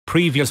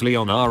Previously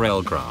on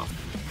RLCraft.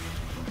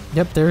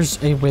 Yep,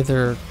 there's a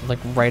wither, like,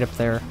 right up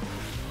there.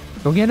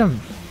 Go get him.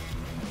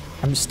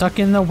 I'm stuck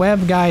in the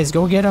web, guys.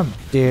 Go get him.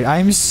 Dude,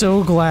 I'm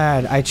so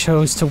glad I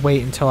chose to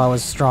wait until I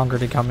was stronger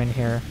to come in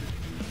here.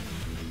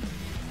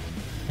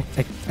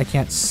 I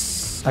can't...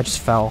 I just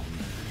fell.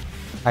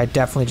 I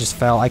definitely just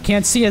fell. I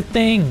can't see a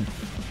thing.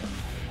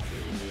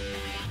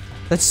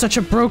 That's such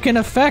a broken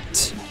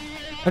effect.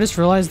 I just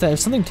realized that if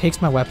something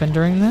takes my weapon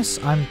during this,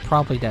 I'm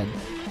probably dead.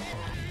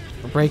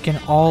 We're breaking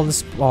all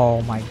this...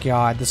 Oh my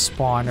god, the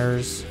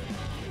spawners.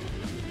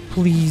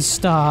 Please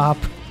stop.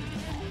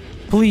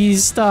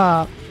 Please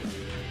stop.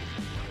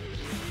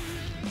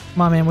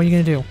 Come on, man. What are you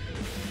gonna do?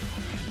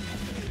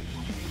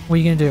 What are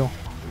you gonna do?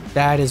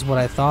 That is what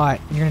I thought.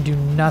 You're gonna do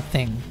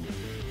nothing.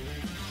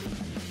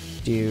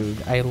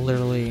 Dude, I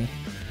literally...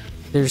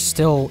 There's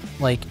still,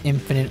 like,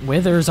 infinite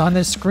withers on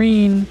this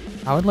screen.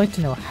 I would like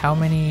to know how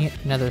many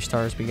nether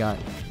stars we got.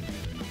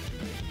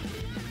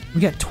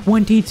 We got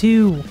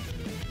 22.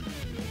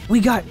 We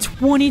got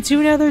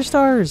 22 nether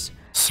stars.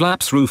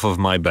 Slaps roof of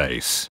my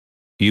base.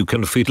 You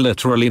can fit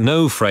literally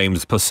no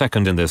frames per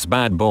second in this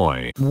bad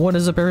boy. What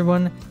is up,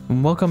 everyone?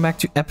 Welcome back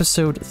to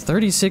episode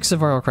 36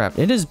 of RLCraft.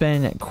 It has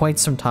been quite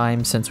some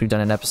time since we've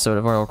done an episode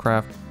of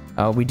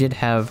RLCraft. We did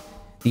have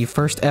the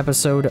first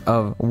episode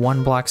of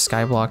One Block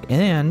Skyblock,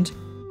 and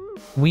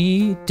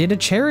we did a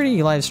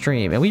charity live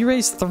stream, and we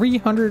raised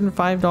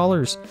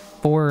 $305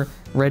 for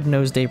Red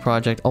Nose Day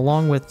project,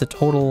 along with the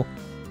total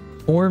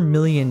 $4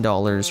 million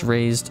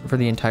raised for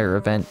the entire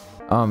event.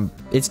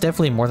 It's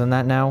definitely more than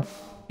that now,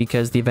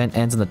 because the event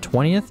ends on the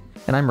 20th,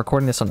 and I'm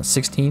recording this on the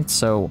 16th,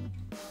 so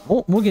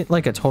we'll get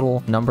like a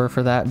total number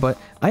for that. But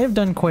I have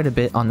done quite a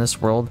bit on this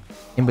world.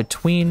 In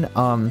between,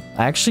 I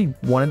actually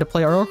wanted to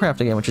play RLCraft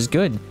again, which is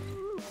good.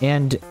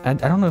 And I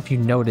don't know if you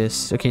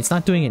noticed, okay, it's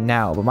not doing it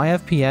now, but my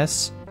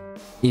FPS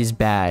is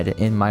bad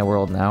in my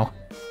world now.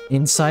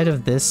 Inside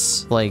of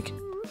this, like,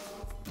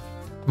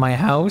 my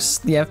house,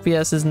 the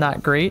FPS is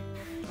not great.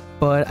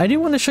 But I do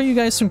want to show you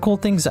guys some cool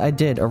things I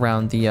did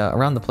around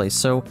the place.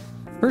 So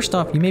first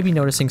off, you may be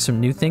noticing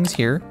some new things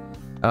here.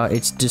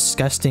 It's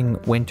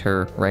disgusting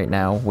winter right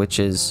now, which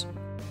is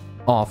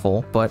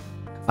awful. But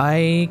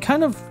I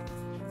kind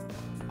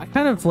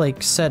of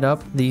like set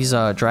up these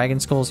dragon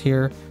skulls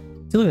here.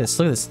 See, look at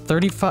this,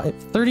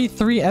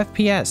 33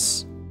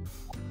 FPS.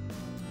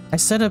 I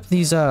set up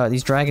these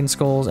dragon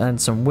skulls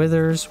and some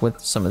withers with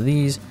some of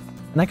these,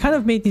 and I kind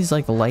of made these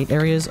like light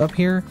areas up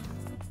here.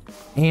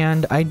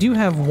 And I do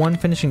have one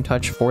finishing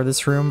touch for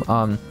this room.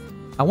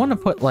 I want to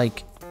put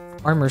like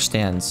armor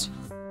stands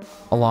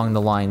along the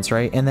lines,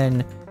 right? And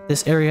then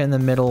this area in the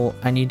middle,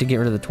 I need to get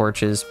rid of the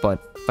torches,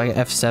 but if I get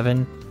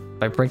F7,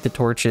 if I break the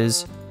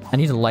torches, I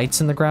need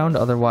lights in the ground,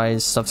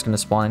 otherwise stuff's gonna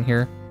spawn in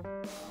here.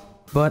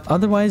 But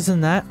otherwise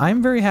than that,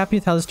 I'm very happy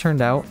with how this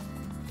turned out.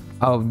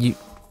 Oh, you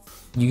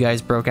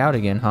guys broke out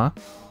again, huh?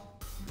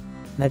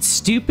 That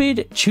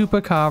stupid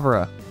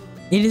chupacabra.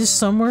 It is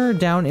somewhere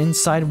down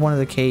inside one of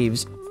the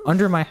caves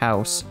under my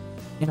house,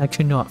 and I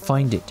could not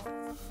find it.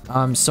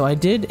 So I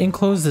did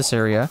enclose this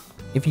area.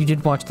 If you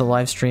did watch the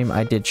live stream,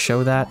 I did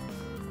show that.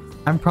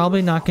 I'm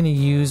probably not going to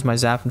use my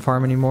Zappin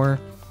farm anymore.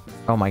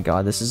 Oh my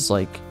god, this is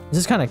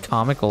kind of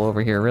comical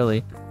over here,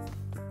 really.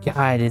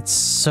 God, it's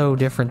so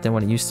different than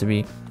what it used to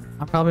be.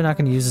 I'm probably not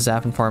going to use the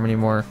Zappin farm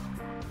anymore.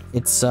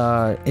 It's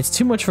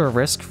too much of a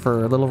risk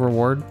for a little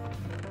reward.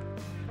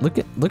 Look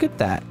at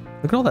that.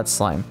 Look at all that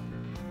slime.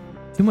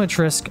 Too much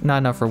risk, not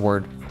enough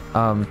reward.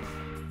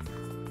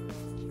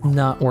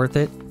 Not worth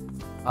it.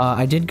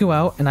 I did go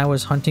out and I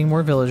was hunting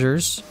more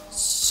villagers.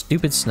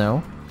 Stupid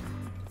snow.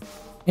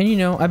 And you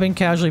know, I've been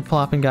casually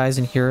plopping guys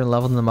in here and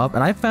leveling them up,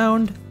 and I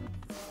found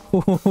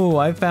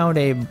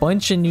a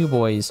bunch of new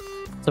boys.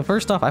 So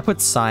first off, I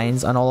put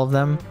signs on all of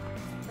them.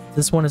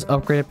 This one is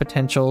upgraded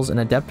potentials and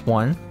adept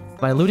 1.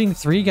 My looting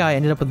 3 guy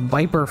ended up with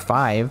Viper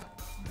 5.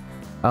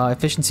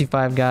 Efficiency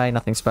 5 guy,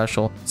 nothing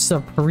special.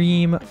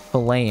 Supreme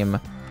Flame.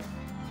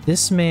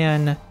 This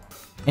man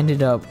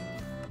ended up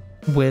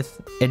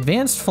with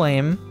Advanced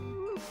Flame.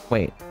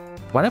 Wait,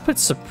 why did I put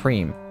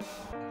Supreme?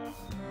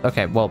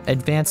 Okay, well,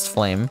 Advanced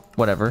Flame,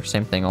 whatever,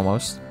 same thing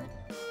almost.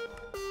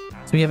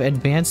 So we have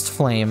Advanced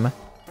Flame.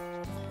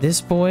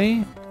 This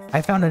boy,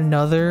 I found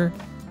another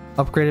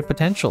upgraded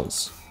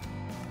potentials.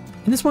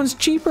 And this one's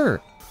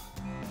cheaper.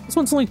 This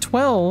one's only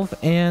 12,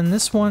 and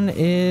this one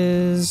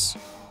is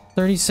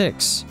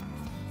 36.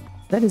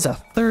 That is a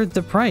third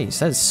the price.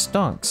 That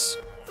stunks.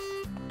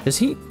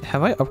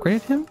 Have I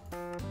upgraded him?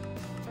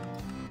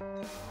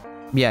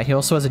 Yeah, he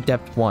also has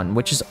Adept 1,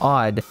 which is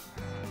odd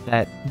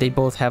that they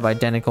both have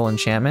identical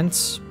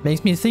enchantments.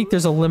 Makes me think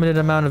there's a limited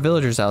amount of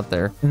villagers out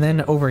there. And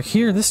then over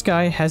here, this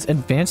guy has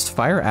Advanced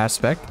Fire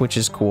Aspect, which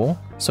is cool.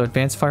 So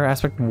Advanced Fire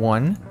Aspect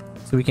 1.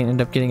 So we can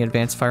end up getting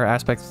Advanced Fire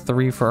Aspect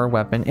 3 for our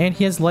weapon. And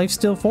he has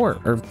Lifesteal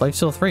 4, or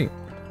Lifesteal 3.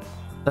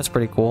 That's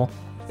pretty cool.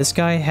 This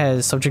guy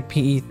has Subject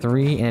PE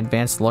 3 and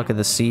Advanced Luck of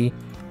the Sea.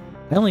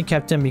 I only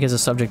kept him because of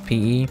Subject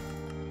PE.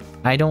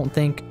 I don't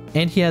think...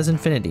 And he has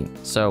Infinity,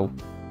 so...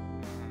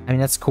 I mean,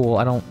 that's cool.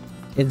 I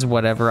it's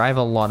whatever. I have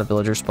a lot of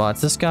villager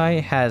spots. This guy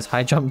has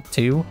high jump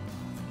 2,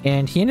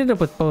 and he ended up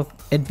with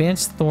both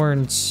advanced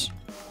thorns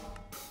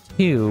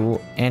 2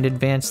 and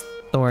advanced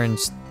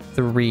thorns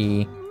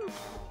 3,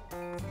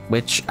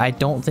 which I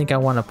don't think I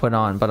want to put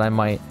on, but I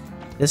might.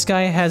 This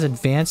guy has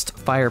advanced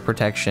fire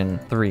protection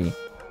 3.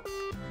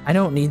 I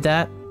don't need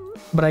that,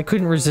 but I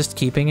couldn't resist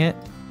keeping it.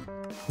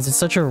 It's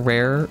such a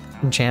rare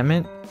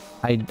enchantment.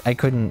 I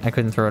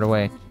couldn't throw it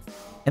away.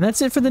 And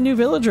that's it for the new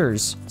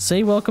villagers.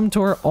 Say welcome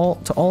to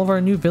all of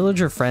our new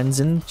villager friends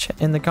in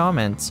the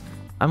comments.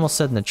 I almost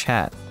said in the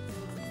chat.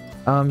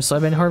 So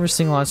I've been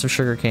harvesting lots of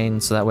sugarcane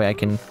so that way I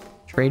can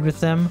trade with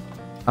them.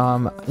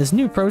 This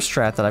new pro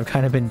strat that I've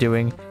kind of been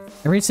doing.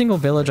 Every single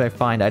village I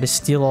find, I just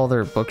steal all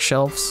their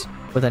bookshelves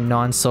with a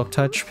non-silk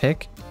touch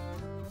pick,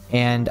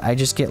 and I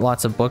just get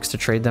lots of books to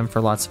trade them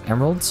for lots of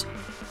emeralds.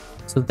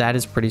 So that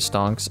is pretty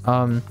stonks.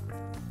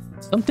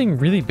 Something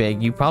really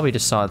big, you probably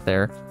just saw it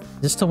there.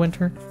 Is this still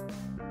winter?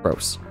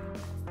 Gross.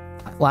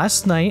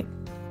 Last night,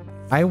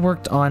 I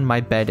worked on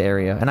my bed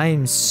area, and I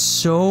am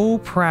so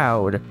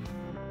proud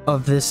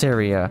of this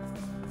area.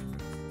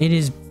 It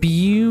is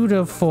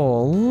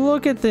beautiful.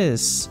 Look at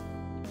this.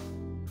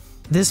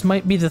 This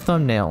might be the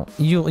thumbnail.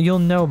 You'll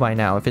know by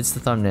now if it's the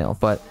thumbnail,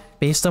 but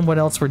based on what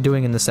else we're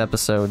doing in this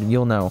episode,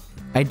 you'll know.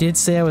 I did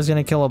say I was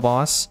gonna kill a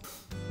boss,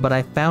 but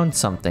I found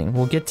something.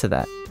 We'll get to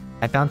that.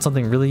 I found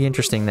something really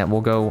interesting that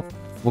we'll go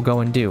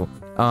and do.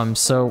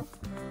 So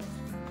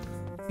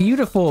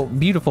beautiful,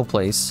 beautiful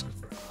place.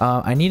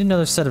 I need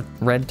another set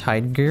of red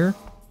tide gear,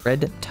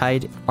 red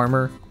tide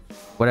armor,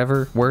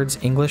 whatever words,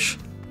 English.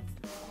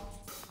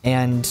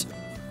 And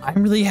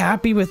I'm really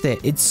happy with it.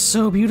 It's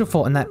so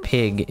beautiful, and that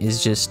pig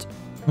is just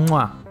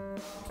mwah,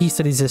 piece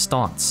de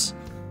resistance.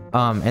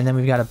 And then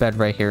we've got a bed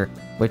right here,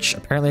 which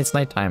apparently it's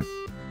nighttime.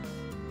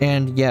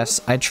 And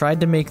yes, I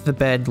tried to make the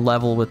bed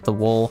level with the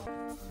wool.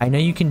 I know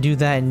you can do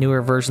that in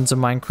newer versions of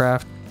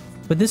Minecraft,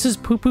 but this is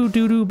poo-poo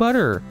doo-doo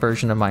butter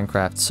version of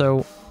Minecraft,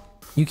 so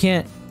you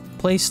can't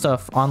place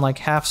stuff on like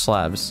half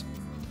slabs.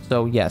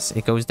 So yes,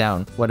 it goes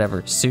down,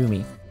 whatever, sue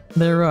me.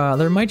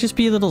 There might just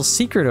be a little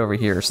secret over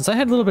here. Since I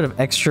had a little bit of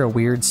extra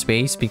weird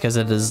space because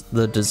it is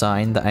the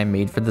design that I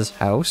made for this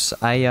house,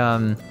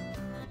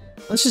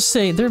 let's just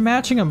say they're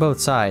matching on both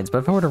sides, but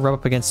if I were to rub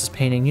up against this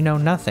painting, you know,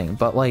 nothing.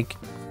 But like,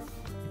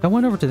 if I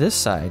went over to this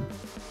side,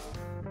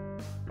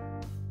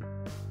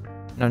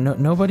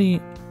 nobody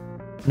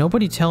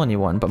tell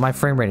anyone, but my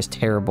frame rate is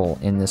terrible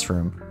in this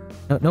room.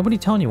 Nobody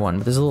tell anyone,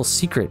 but there's a little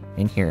secret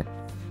in here.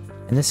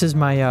 And this is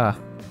my,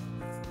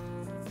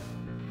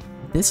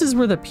 this is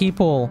where the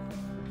people,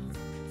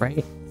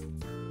 right?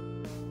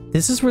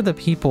 This is where the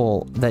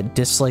people that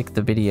dislike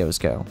the videos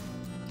go,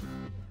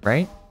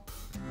 right?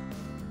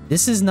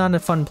 This is not a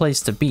fun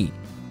place to be.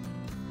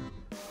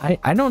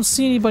 I don't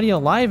see anybody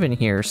alive in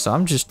here, so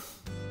I'm just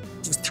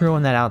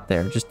throwing that out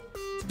there. Just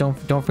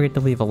don't forget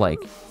to leave a like.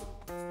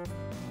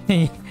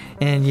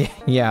 And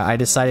yeah, I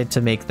decided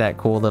to make that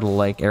cool little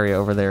like area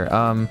over there.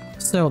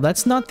 So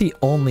that's not the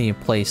only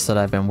place that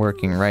I've been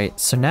working, right?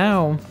 So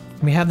now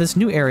we have this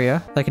new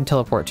area that I can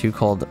teleport to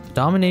called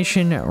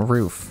Domination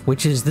Roof,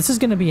 which is, this is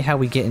going to be how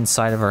we get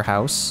inside of our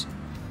house.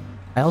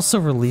 I also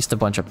released a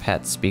bunch of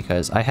pets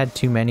because I had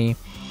too many.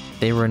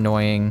 They were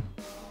annoying.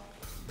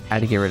 I had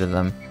to get rid of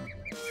them.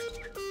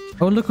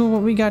 Oh, look at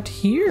what we got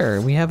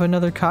here. We have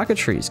another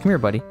cockatrice. Come here,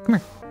 buddy. Come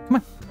here. Come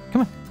on.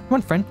 Come on. Come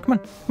on, friend. Come on.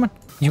 Come on.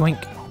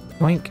 Yoink.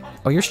 Yoink.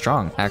 Oh, you're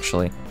strong,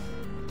 actually.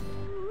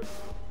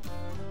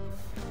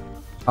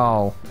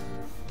 Oh.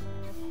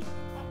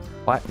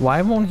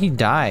 Why won't he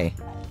die?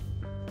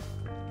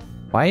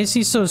 Why is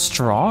he so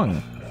strong?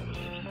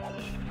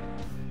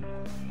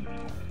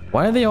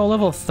 Why are they all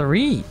level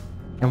 3?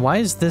 And why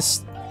is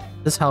this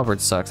halberd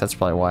sucks? That's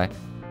probably why.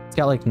 It's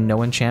got like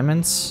no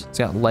enchantments. It's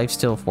got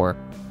lifesteal 4.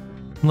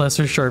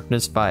 Lesser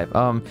sharpness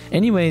 5.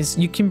 Anyways,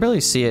 you can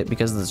barely see it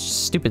because of the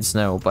stupid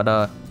snow,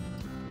 but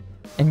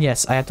and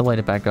yes, I have to light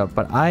it back up,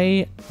 but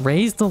I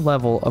raised the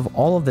level of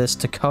all of this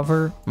to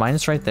cover,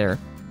 minus right there.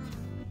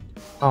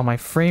 Oh, my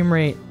frame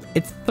rate,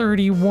 it's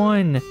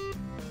 31.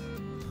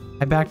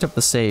 I backed up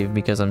the save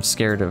because I'm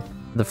scared of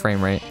the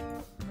frame rate.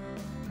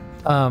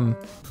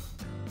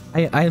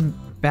 I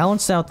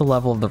balanced out the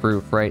level of the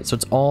roof, right? So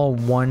it's all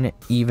one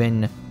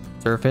even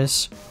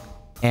surface.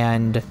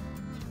 And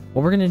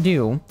what we're gonna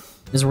do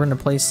is we're gonna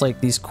place like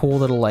these cool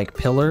little like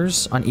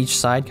pillars on each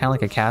side, kind of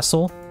like a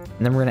castle.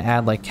 And then we're gonna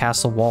add like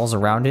castle walls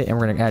around it, and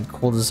we're gonna add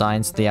cool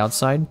designs to the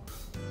outside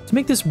to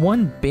make this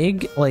one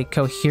big, like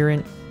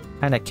coherent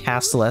kind of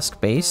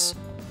castle-esque base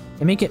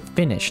and make it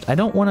finished. I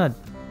don't want to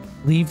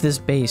leave this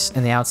base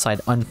and the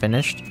outside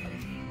unfinished.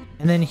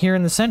 And then here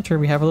in the center,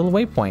 we have a little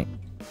waypoint,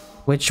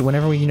 which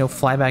whenever we,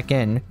 fly back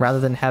in,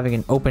 rather than having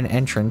an open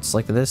entrance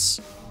like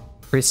this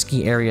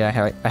risky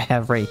area I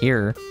have right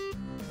here,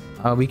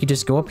 we could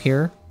just go up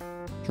here,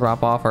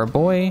 drop off our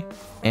boy,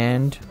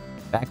 and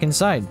back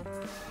inside.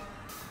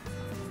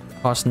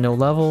 Cost no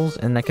levels,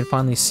 and I can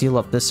finally seal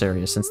up this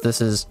area since this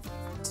is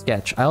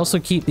sketch. I also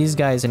keep these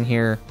guys in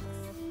here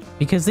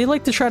because they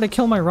like to try to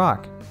kill my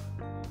rock,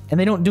 and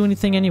they don't do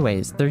anything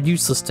anyways. They're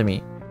useless to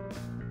me.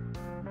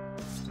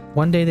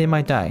 One day they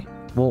might die.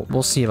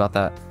 We'll see about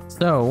that.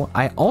 So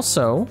I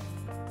also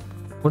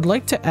would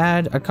like to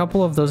add a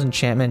couple of those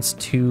enchantments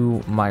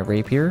to my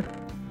rapier.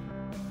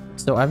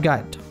 So I've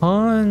got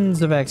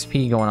tons of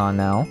XP going on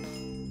now.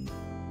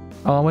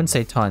 Oh, I wouldn't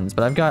say tons,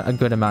 but I've got a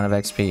good amount of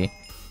XP.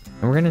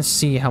 And we're gonna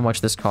see how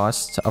much this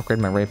costs to upgrade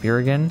my rapier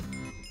again.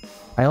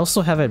 I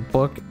also have a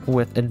book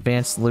with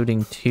advanced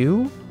looting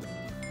 2.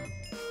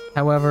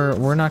 However,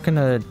 we're not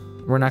gonna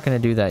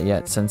do that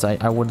yet, since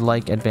I would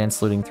like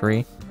advanced looting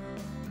 3.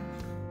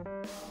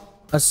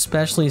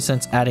 Especially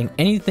since adding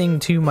anything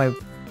to my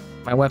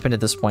weapon at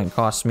this point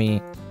costs me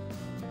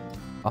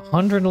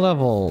 100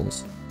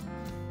 levels.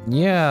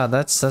 Yeah,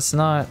 that's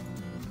not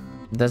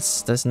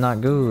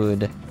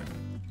good.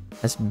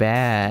 That's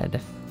bad.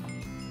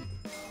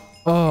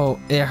 Oh,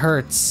 it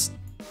hurts.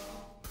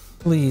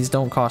 Please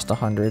don't cost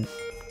 100.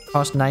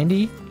 Cost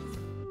 90?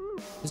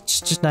 It's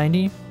just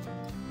 90?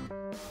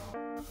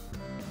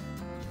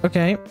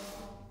 Okay.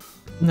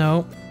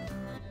 No.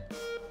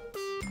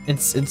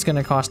 It's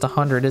gonna cost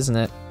 100, isn't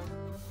it?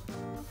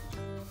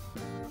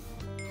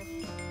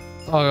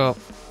 Oh,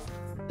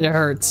 it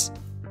hurts.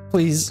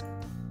 Please.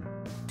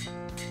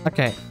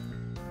 Okay.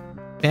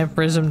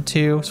 Vampirism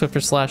 2, Swifter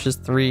Slashes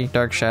 3,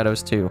 Dark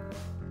Shadows 2.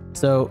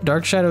 So,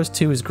 Dark Shadows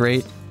 2 is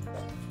great.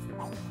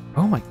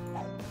 Oh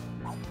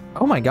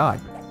my god.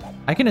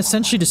 I can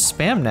essentially just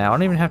spam now. I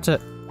don't even have to...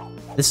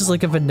 This is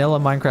like a vanilla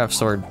Minecraft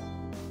sword.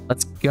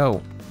 Let's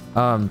go.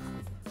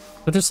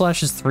 Swifter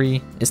Slashes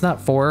 3. It's not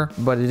 4,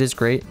 but it is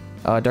great.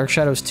 Dark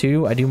Shadows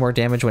 2, I do more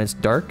damage when it's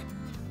dark.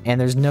 And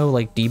there's no,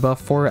 like, debuff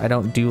for it. I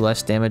don't do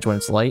less damage when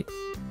it's light.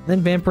 And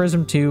then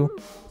Vampirism 2.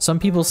 Some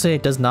people say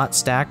it does not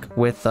stack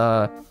with,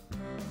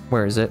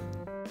 where is it?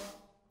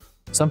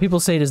 Some people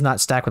say it does not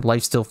stack with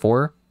Lifesteal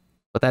 4.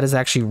 But that is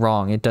actually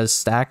wrong. It does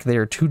stack.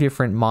 There are two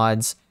different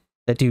mods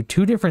that do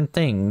two different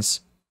things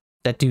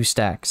that do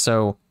stack.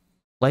 So,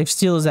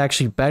 Lifesteal is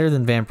actually better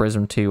than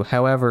Vampirism 2.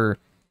 However,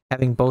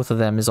 having both of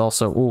them is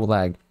also... Ooh,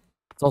 lag.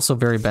 It's also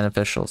very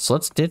beneficial. So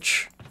let's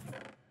ditch...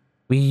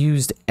 We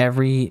used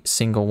every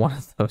single one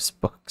of those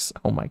books.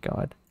 Oh my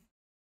god.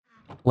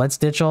 Let's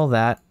ditch all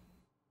that.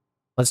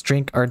 Let's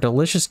drink our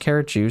delicious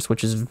carrot juice,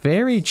 which is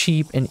very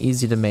cheap and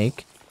easy to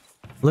make.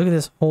 Look at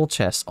this whole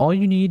chest. All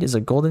you need is a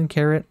golden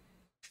carrot,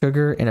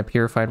 sugar, and a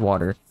purified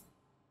water.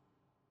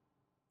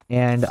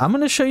 And I'm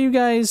going to show you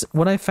guys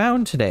what I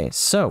found today.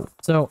 So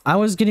I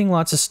was getting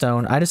lots of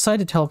stone. I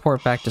decided to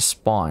teleport back to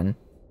spawn.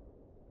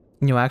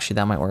 You know, actually,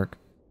 that might work.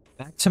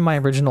 Back to my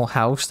original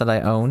house that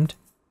I owned.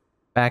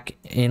 Back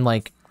in,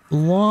 like,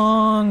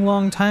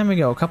 long time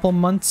ago. A couple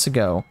months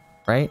ago,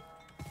 right?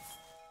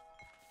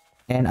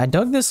 And I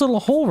dug this little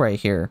hole right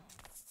here.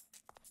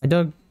 I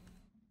dug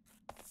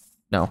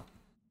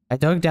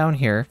down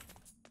here.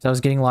 So I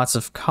was getting lots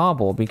of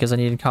cobble because I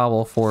needed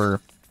cobble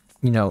for,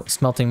 you know,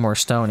 smelting more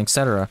stone,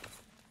 etc.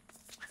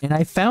 And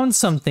I found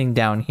something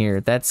down here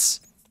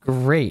that's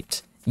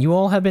great. You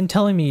all have been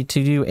telling me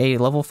to do a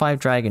level 5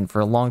 dragon for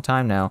a long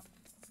time now.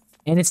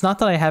 And it's not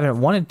that I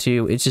haven't wanted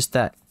to, it's just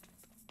that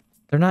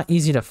they're not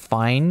easy to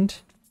find.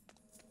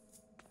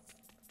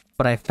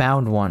 But I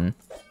found one.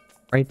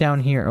 Right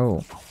down here.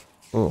 Oh.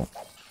 Oh.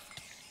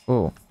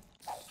 Oh.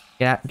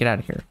 Get out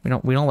of here.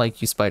 We don't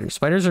like you spiders.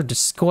 Spiders are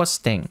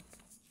disgusting.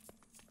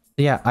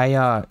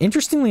 Yeah,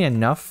 interestingly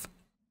enough,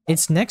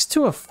 it's next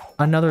to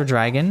another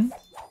dragon.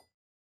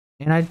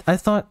 And I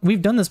thought,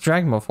 we've done this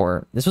dragon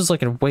before. This was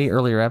like a way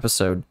earlier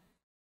episode.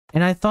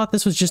 And I thought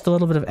this was just a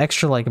little bit of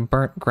extra, like,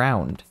 burnt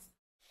ground.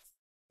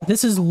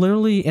 This is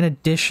literally an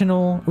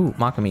additional... Ooh,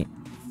 Maka meat.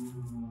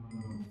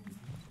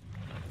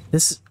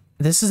 This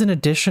is an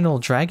additional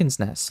dragon's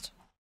nest.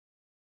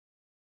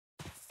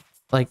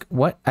 Like,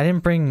 what? I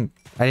didn't bring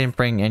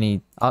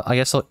any... I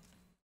guess I'll...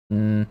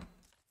 I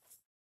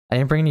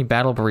didn't bring any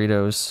battle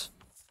burritos.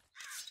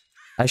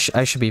 I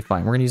should be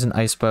fine. We're gonna use an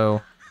ice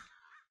bow.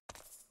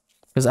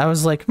 Because I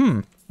was like,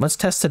 let's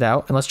test it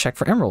out and let's check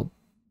for emerald.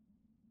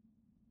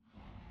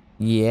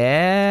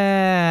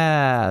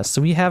 Yeah!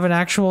 So we have an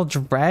actual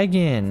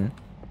dragon.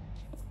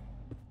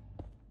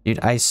 Dude,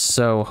 I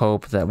so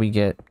hope that we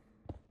get...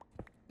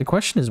 The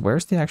question is,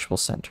 where's the actual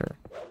center?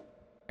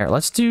 Here,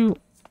 let's do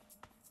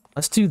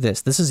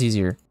this. This is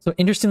easier. So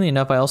interestingly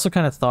enough, I also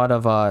kind of thought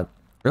of,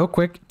 real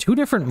quick, 2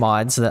 different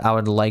mods that I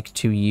would like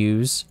to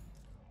use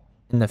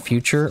in the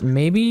future.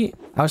 Maybe,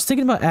 I was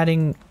thinking about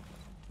adding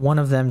one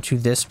of them to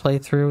this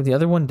playthrough. The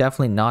other one,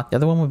 definitely not. The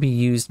other one would be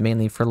used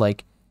mainly for,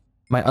 like,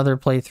 my other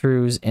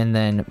playthroughs and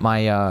then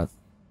my,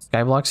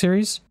 Skyblock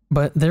series.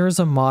 But there is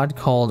a mod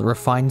called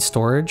Refined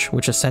Storage,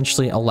 which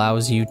essentially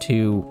allows you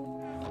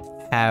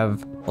to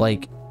have,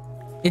 like,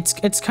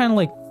 it's kind of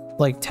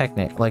like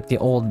Technic, like the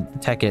old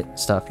Tekkit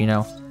stuff, you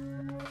know?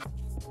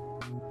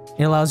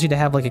 It allows you to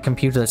have, like, a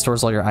computer that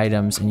stores all your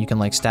items and you can,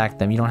 like, stack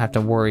them. You don't have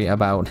to worry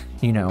about,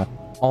 you know,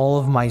 all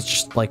of my,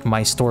 like,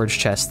 my storage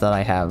chests that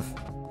I have.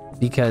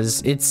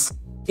 Because it's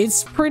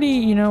pretty,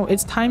 you know,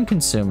 it's time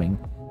consuming.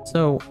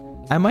 So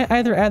I might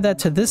either add that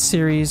to this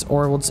series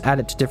or we'll just add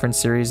it to different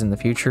series in the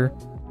future.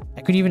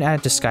 I could even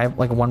add it to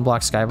like a 1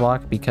 block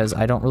Skyblock because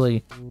I don't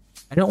really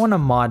I don't want to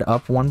mod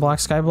up 1 block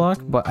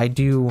skyblock, but I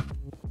do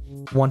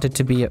want it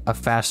to be a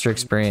faster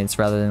experience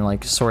rather than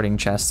like sorting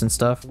chests and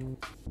stuff.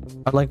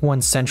 I'd like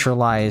one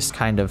centralized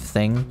kind of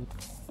thing.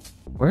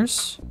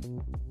 Where's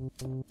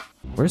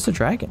the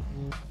dragon?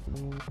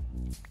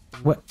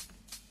 What?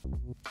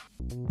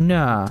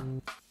 Nah.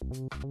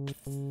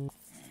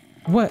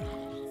 What?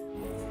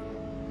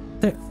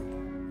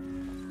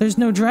 There's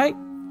no drag.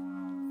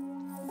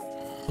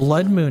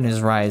 Blood moon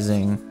is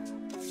rising.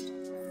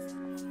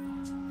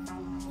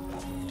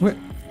 Where?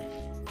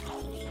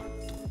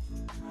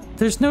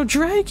 There's no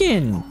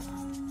dragon.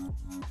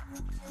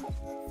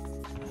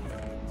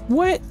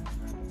 What?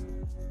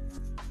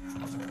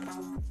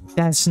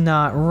 That's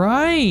not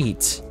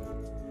right.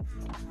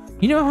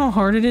 You know how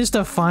hard it is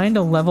to find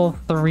a level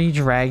 3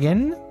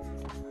 dragon?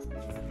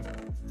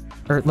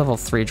 Or level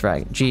 3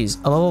 dragon.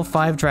 Jeez, a level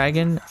 5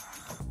 dragon.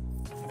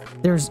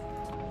 There's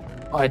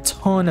a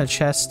ton of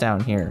chests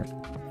down here.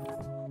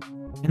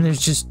 And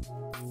there's just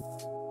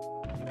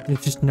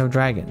no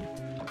dragon.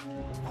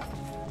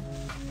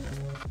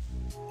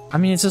 I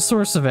mean, it's a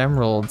source of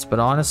emeralds, but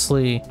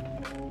honestly,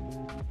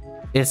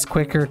 it's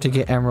quicker to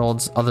get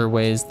emeralds other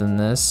ways than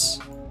this.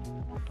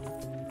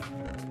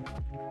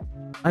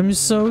 I'm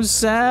so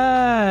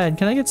sad.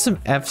 Can I get some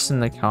F's in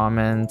the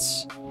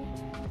comments?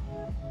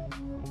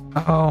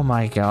 Oh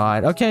my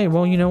god. Okay,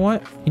 well, you know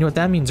what? You know what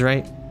that means,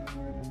 right?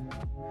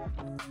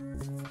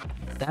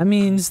 That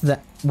means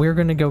that we're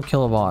gonna go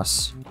kill a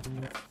boss.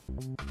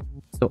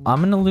 So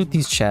I'm gonna loot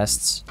these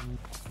chests.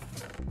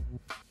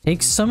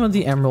 Take some of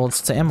the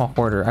emeralds. I am a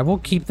hoarder. I will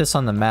keep this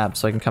on the map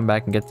so I can come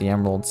back and get the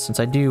emeralds, since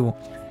I do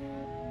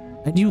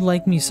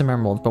like me some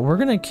emeralds, but we're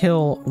gonna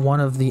kill one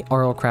of the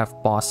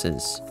RLCraft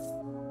bosses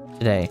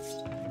today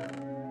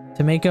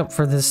to make up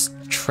for this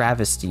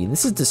travesty.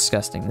 This is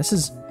disgusting.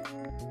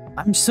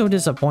 I'm so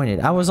disappointed.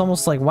 I was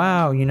almost like,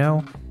 wow, you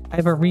know, I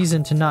have a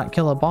reason to not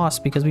kill a boss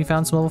because we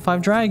found some level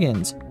 5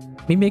 dragons.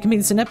 Maybe I can make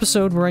this an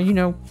episode where I, you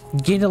know,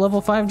 get a level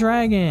 5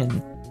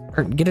 dragon.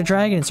 Or get a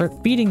dragon and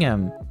start beating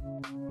him.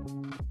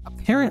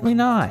 Apparently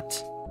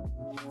not.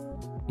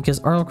 Because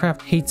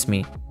RLCraft hates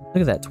me. Look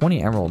at that,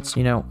 20 emeralds.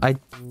 You know, I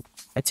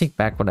take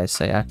back what I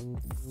say. I'm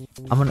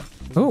gonna...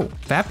 Oh,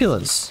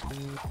 Fabulas.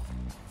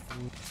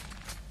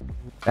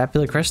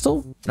 Fabula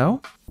crystal?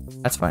 No?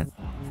 That's fine.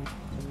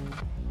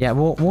 Yeah,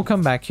 we'll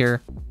come back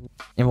here.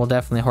 And we'll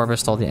definitely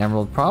harvest all the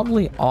emerald.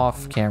 Probably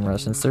off camera,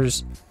 since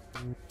there's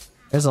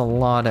a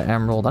lot of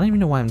emerald. I don't even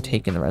know why I'm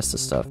taking the rest of the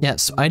stuff. Yeah,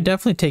 so I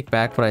definitely take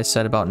back what I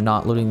said about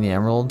not looting the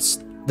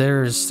emeralds.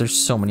 There's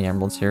so many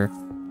emeralds here.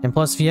 And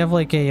plus, if you have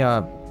like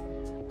a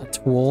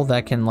tool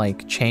that can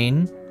like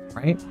chain,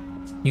 right?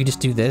 You just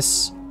do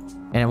this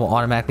and it will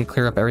automatically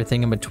clear up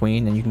everything in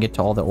between and you can get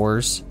to all the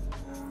ores.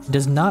 It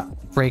does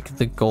not break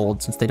the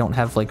gold since they don't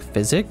have like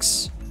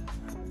physics.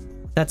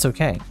 That's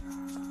okay.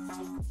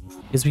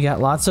 Because we got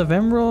lots of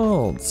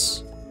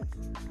emeralds.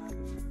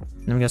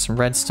 And then we got some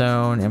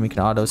redstone and we can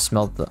auto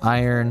smelt the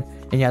iron.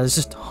 And yeah, there's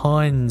just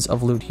tons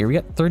of loot here. We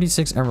got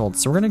 36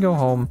 emeralds. So we're going to go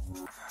home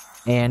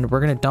and we're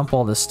going to dump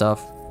all this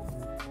stuff.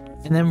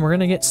 And then we're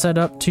going to get set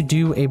up to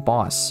do a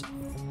boss.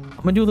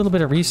 I'm going to do a little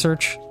bit of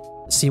research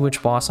to see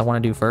which boss I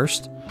want to do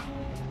first.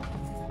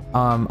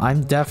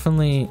 I'm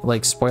definitely,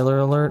 like, spoiler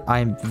alert,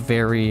 I'm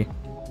very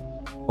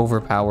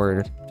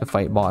overpowered to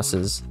fight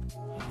bosses.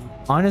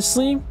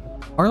 Honestly,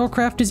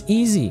 RLCraft is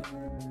easy.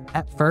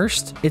 At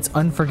first, it's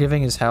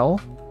unforgiving as hell.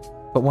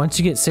 But once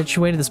you get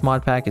situated, this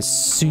mod pack is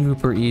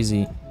super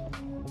easy.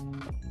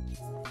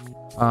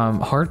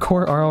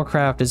 Hardcore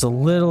RLCraft is a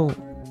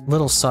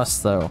little sus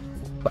though.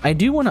 But I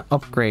do want to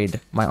upgrade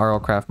my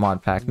RLCraft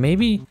mod pack.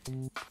 Maybe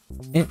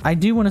I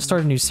do want to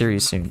start a new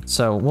series soon.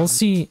 So we'll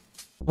see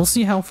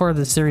how far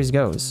the series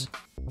goes.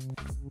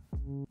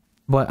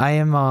 But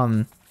I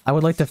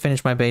would like to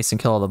finish my base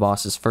and kill all the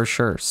bosses for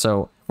sure.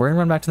 So we're gonna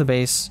run back to the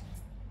base.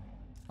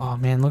 Oh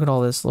man, look at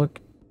all this. Look.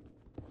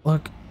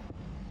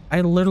 I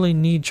literally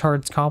need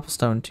charred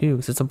cobblestone too,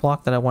 because it's a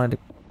block that I wanted to,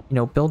 you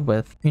know, build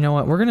with. You know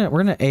what? We're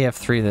gonna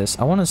AF3 this.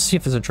 I want to see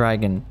if there's a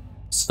dragon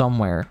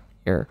somewhere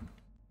here.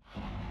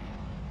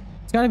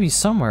 It's got to be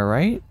somewhere,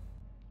 right?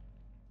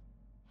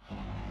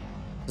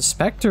 The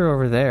specter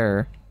over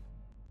there,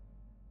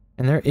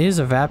 and there is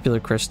a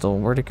Vapula crystal.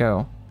 Where'd it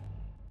go?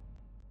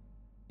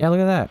 Yeah,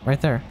 look at that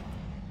right there.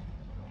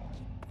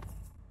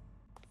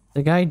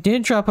 The guy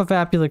did drop a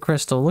Vapula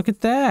crystal. Look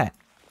at that.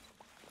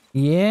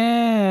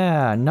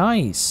 Yeah,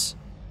 nice.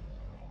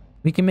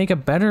 We can make a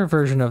better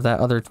version of that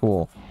other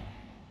tool.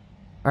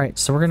 All right,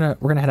 so we're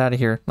gonna head out of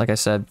here. Like I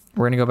said,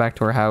 we're gonna go back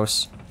to our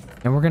house,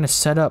 and we're gonna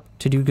set up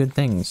to do good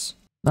things.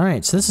 All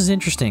right, so this is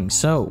interesting.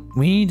 So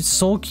we need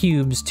soul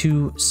cubes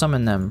to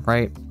summon them,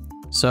 right?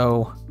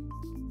 So,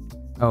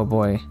 oh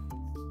boy.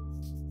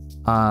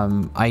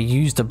 I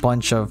used a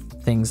bunch of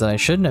things that I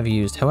shouldn't have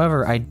used.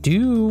 However, I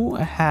do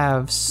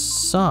have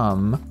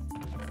some.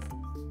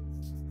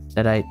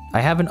 That I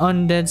have an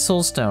undead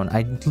soul stone.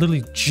 I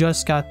literally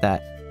just got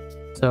that.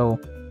 So,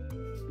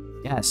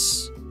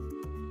 yes.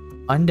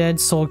 Undead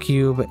soul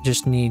cube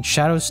just need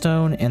shadow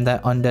stone and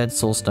that undead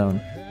soul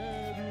stone.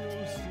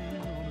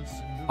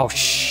 Oh,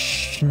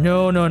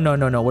 no, no, no,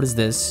 no, no. What is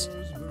this?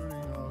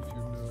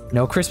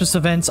 No Christmas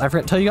events. I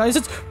forgot to tell you guys,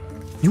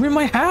 you're in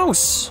my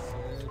house.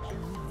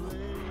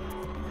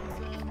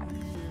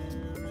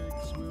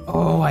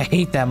 Oh, I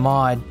hate that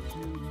mod.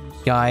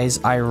 Guys,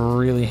 I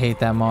really hate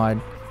that mod.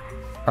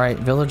 Alright,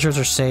 villagers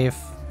are safe.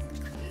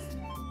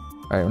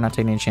 Alright, we're not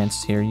taking any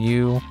chances here.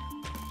 You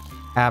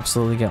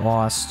absolutely get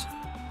lost.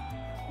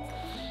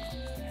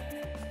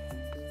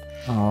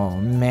 Oh,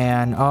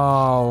 man.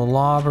 Oh,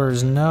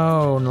 lobbers.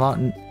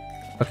 No.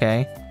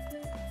 Okay.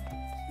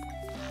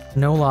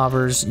 No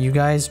lobbers. You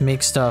guys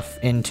make stuff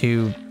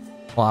into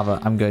lava.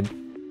 I'm good.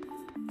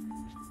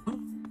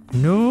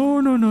 No,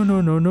 no, no,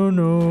 no, no, no,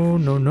 no,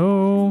 no,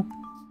 no.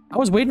 I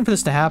was waiting for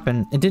this to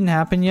happen. It didn't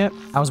happen yet.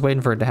 I was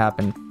waiting for it to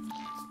happen.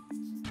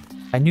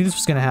 I knew this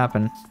was gonna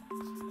happen.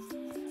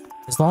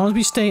 As long as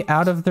we stay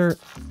out of their...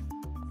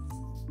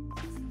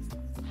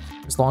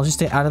 As long as we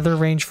stay out of their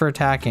range for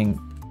attacking.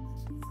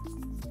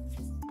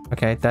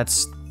 Okay,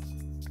 that's...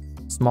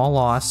 Small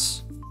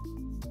loss.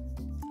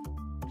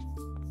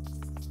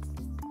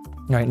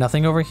 Alright,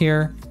 nothing over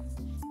here.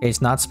 Okay,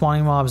 it's not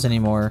spawning mobs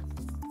anymore.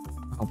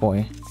 Oh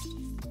boy.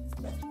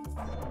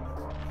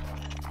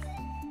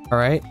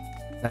 Alright,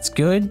 that's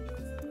good.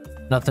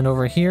 Nothing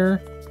over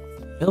here.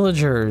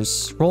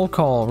 Villagers, roll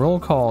call.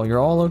 You're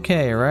all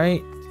okay,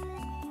 right?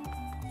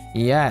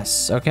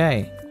 Yes,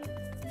 okay.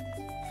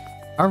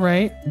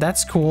 Alright,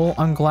 that's cool.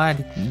 I'm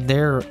glad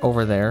they're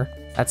over there.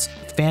 That's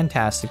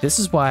fantastic. This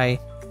is why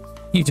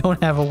you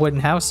don't have a wooden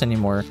house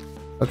anymore,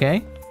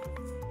 okay?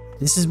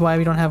 This is why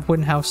we don't have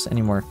wooden house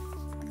anymore.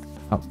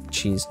 Oh,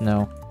 jeez,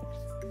 no.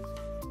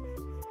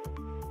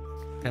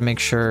 Gotta make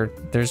sure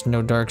there's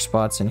no dark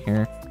spots in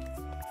here.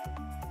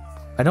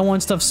 I don't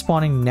want stuff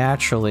spawning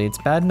naturally. It's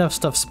bad enough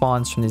stuff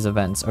spawns from these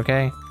events,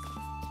 okay?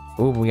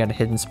 Ooh, we got a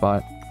hidden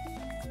spot.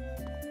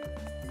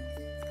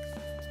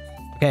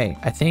 Okay,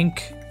 I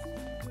think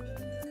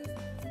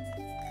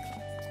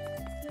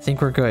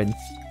we're good.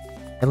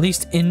 At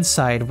least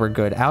inside we're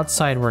good.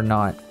 Outside we're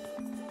not.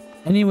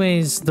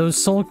 Anyways,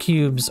 those soul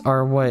cubes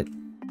are what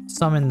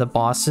summon the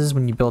bosses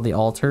when you build the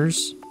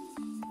altars.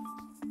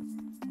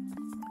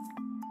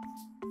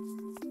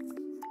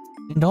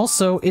 And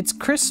also, it's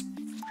crisp.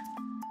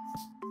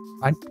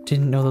 I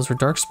didn't know those were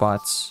dark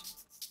spots.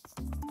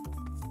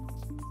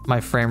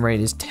 My frame rate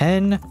is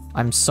 10.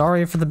 I'm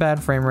sorry for the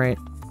bad frame rate.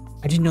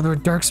 I didn't know there were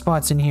dark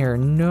spots in here.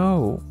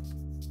 No.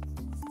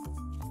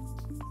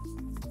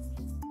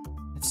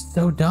 It's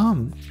so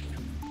dumb.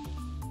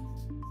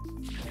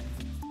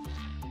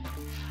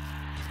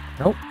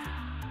 Nope.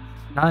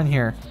 Not in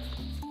here.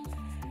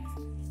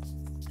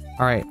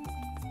 Alright.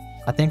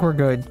 I think we're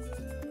good.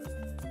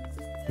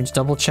 Let's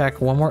double check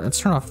one more. Let's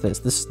turn off this.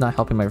 This is not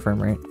helping my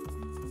frame rate.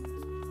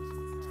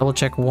 Double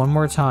check one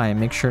more time.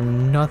 Make sure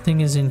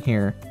nothing is in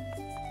here.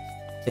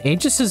 The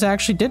Aegises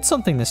actually did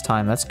something this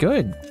time. That's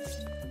good.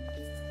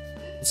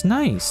 It's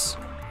nice.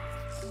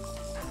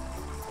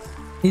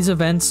 These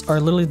events are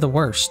literally the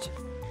worst.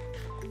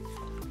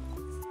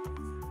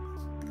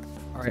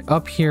 Alright,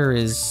 up here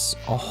is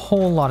a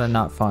whole lot of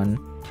not fun.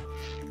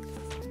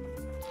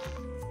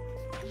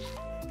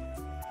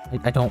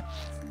 I don't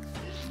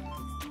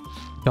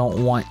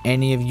want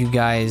any of you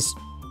guys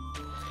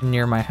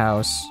near my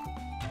house.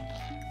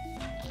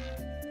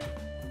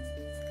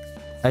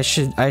 I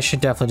should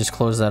definitely just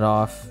close that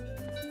off.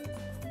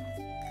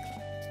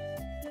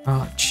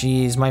 Oh,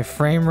 jeez, my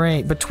frame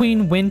rate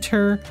between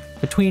winter,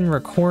 between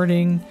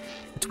recording,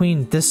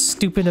 between this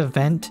stupid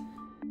event,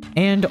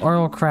 and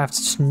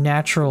RLCraft's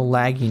natural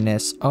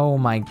lagginess. Oh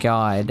my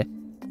god.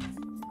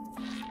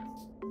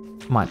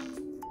 Come on,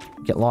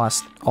 get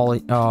lost.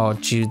 Oh,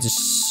 dude, there's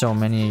so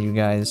many of you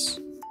guys.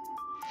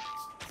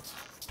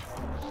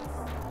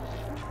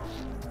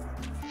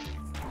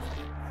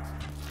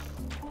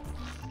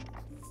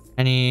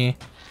 Any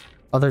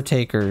other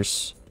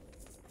takers?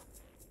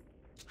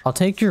 I'll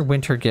take your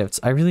winter gifts.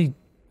 I really...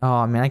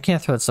 Oh, man, I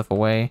can't throw that stuff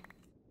away.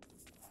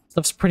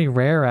 Stuff's pretty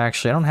rare,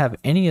 actually. I don't have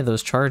any of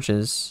those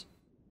charges.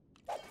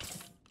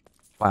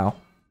 Wow.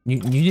 You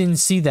didn't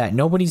see that.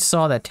 Nobody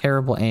saw that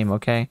terrible aim,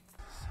 okay?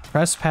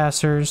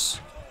 Trespassers.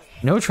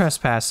 No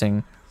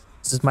trespassing.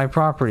 This is my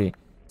property.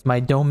 It's my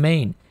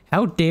domain.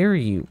 How dare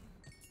you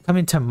come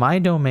into my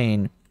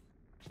domain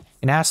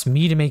and ask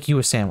me to make you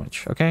a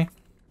sandwich, okay?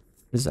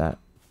 What is that?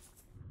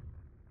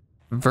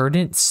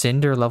 Verdant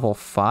Cinder level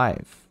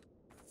 5.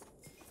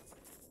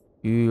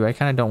 Ooh, I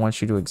kind of don't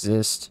want you to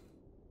exist.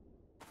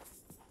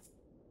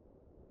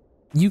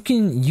 You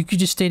could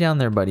just stay down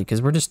there, buddy,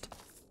 because we're just...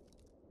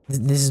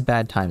 This is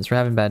bad times. We're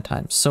having bad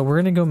times. So we're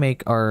gonna go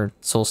make our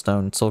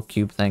soulstone, soul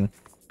cube thing.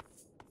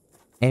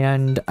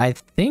 And I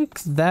think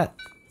that...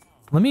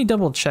 Let me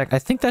double check. I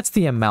think that's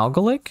the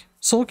Amalgalic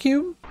soul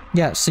cube.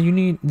 Yeah, so you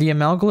need... The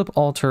Amalgalic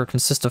altar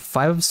consists of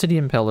 5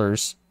 obsidian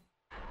pillars.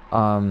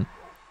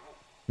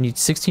 You need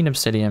 16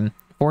 obsidian,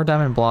 4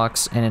 diamond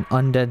blocks, and an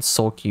undead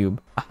soul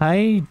cube.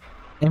 I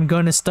am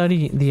going to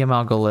study the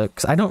Amalgalic,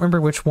 because I don't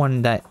remember which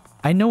one that...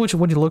 I know what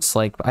he looks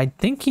like, but I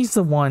think he's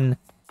the one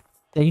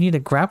that you need a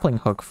grappling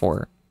hook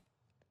for.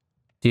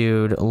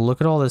 Dude,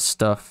 look at all this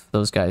stuff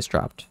those guys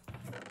dropped.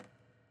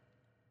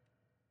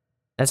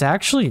 That's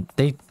actually,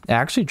 they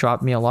actually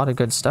dropped me a lot of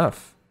good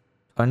stuff.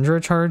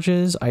 Tundra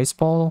charges, ice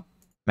ball,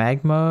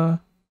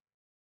 magma,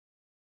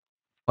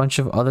 bunch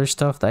of other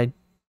stuff that I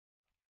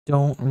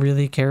don't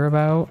really care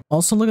about.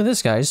 Also, look at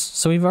this, guys.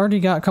 So we've already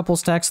got a couple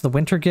stacks of the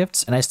winter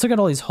gifts, and I still got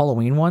all these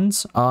Halloween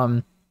ones. If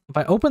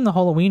I open the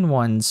Halloween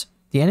ones,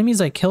 the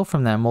enemies I kill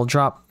from them will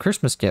drop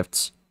Christmas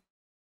gifts.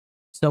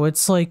 So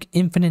it's like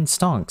infinite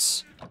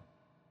stonks.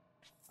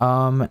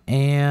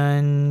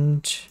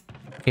 And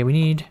okay, we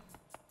need,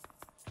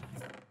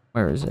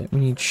 where is it? We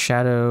need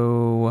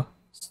shadow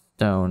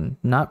stone,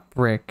 not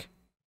brick.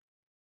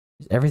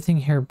 Is everything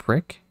here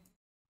brick?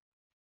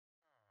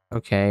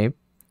 Okay.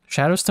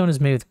 Shadowstone is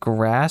made with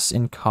grass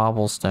and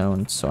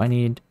cobblestone, so I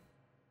need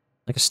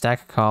like a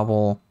stack of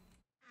cobble,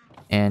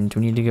 and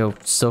we need to go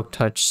silk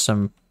touch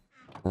some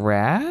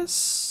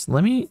grass?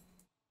 Did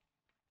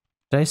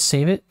I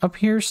save it up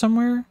here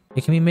somewhere?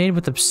 It can be made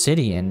with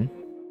obsidian.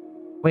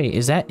 Wait,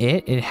 is that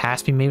it? It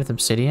has to be made with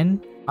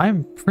obsidian?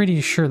 I'm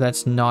pretty sure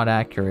that's not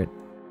accurate.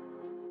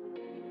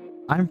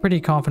 I'm pretty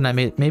confident I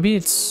made it. Maybe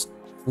it's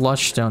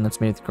lush stone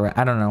that's made with grass.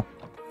 I don't know.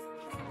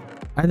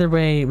 Either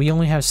way, we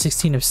only have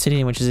 16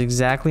 obsidian, which is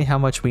exactly how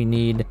much we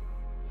need.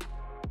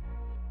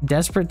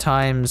 Desperate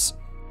times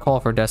call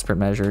for desperate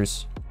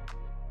measures.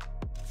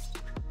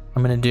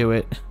 I'm gonna do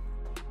it.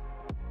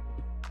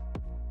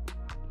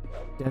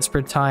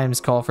 Desperate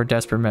times call for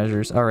desperate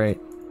measures. Alright.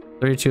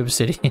 32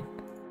 obsidian.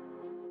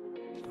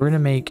 We're gonna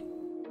make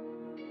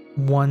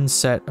one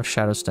set of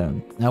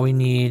shadowstone. Now we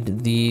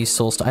need the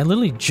soulstone. I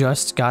literally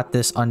just got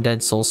this undead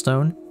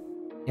soulstone,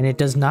 and it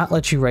does not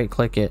let you right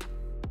click it.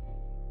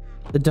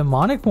 The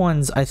demonic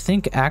ones, I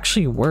think,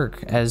 actually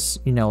work as,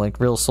 you know, like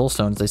real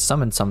soulstones. They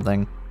summon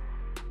something.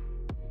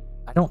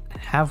 I don't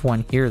have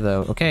one here,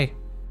 though. Okay.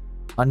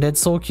 Undead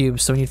soul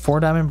cubes. So we need 4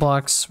 diamond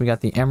blocks. We got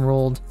the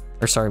emerald.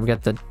 Or sorry, we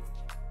got the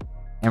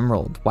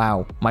emerald.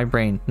 Wow. My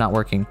brain not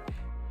working.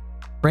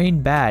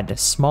 Brain bad.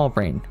 Small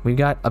brain. We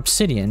got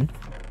obsidian.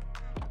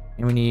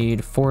 And we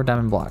need 4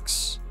 diamond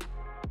blocks.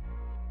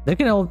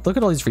 Look at all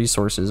these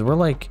resources. We're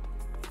like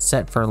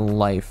set for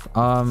life.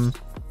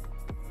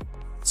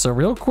 So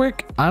real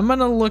quick, I'm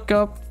gonna look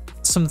up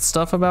some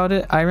stuff about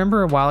it. I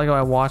remember a while ago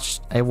I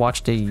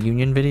watched a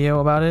Union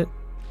video about it.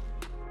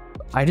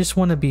 I just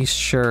want to be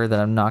sure that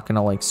I'm not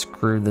gonna like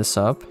screw this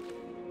up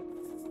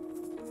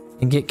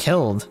and get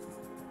killed.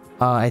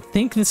 I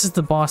think this is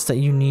the boss that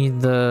you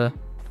need the...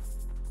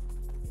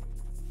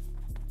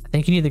 I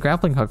think you need the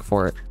grappling hook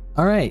for it.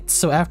 Alright,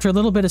 so after a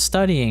little bit of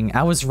studying,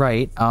 I was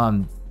right.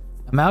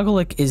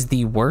 Amalgalic is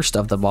the worst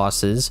of the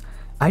bosses.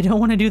 I don't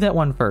want to do that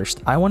one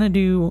first. I want to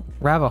do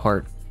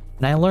Ravahart.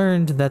 And I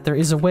learned that there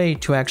is a way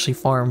to actually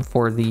farm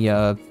for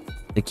the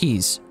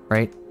keys,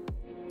 right?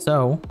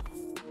 So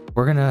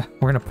we're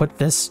gonna put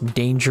this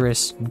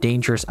dangerous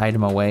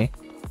item away.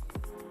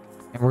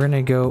 And we're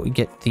gonna go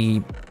get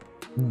the...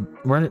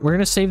 We're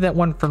gonna save that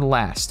one for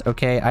last,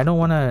 okay? I don't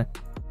want to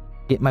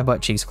get my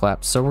butt cheeks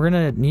clapped. So we're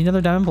gonna need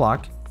another diamond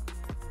block.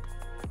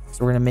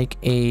 So we're gonna make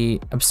a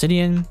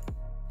obsidian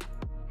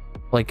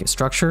like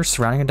structure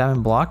surrounding a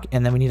diamond block,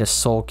 and then we need a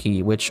soul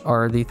key, which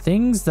are the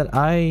things that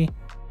I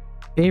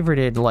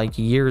favorited like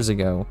years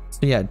ago. So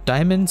yeah,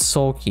 diamond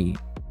soul key.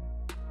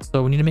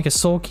 So we need to make a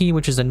soul key,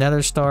 which is a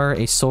nether star,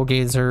 a soul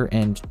gazer,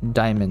 and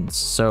diamonds.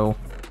 So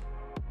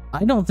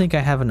I don't think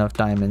I have enough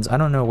diamonds. I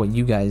don't know what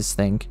you guys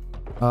think.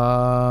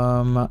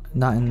 Not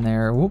in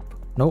there. Whoop.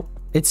 Nope.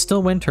 It's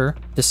still winter.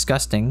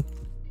 Disgusting,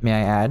 may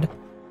I add.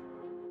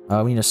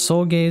 We need a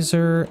soul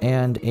gazer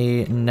and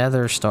a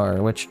nether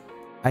star, which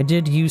I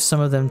did use some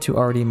of them to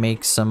already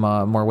make some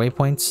more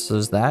waypoints, so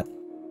there's that.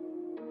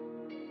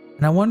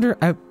 And I wonder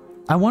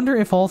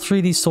if all 3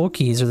 of these soul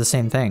keys are the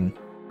same thing,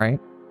 right?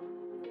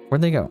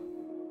 Where'd they go?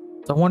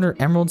 So I wonder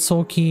emerald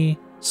soul key,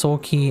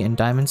 and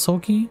diamond soul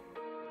key.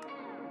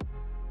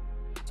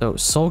 So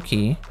soul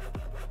key,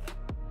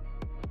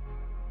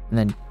 and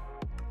then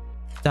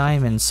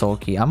diamond soul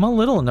key. I'm a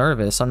little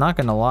nervous, I'm not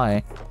gonna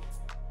lie.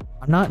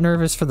 I'm not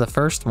nervous for the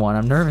first one,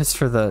 I'm nervous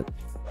for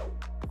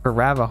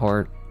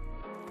Ravahart.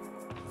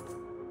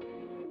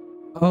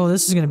 Oh,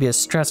 this is gonna be a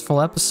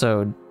stressful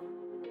episode.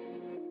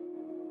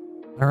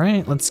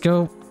 Alright, let's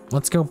go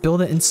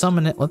build it and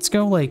summon it. Let's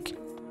go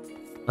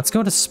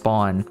to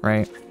spawn,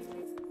 right?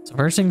 So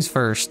first things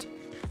first,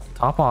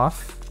 top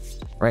off.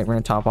 Right, we're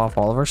gonna top off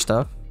all of our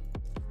stuff.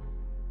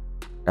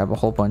 Grab a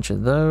whole bunch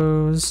of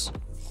those.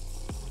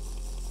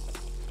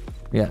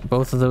 Yeah,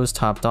 both of those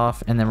topped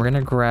off, and then we're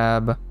gonna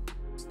grab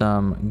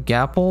some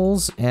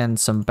gapples and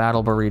some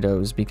battle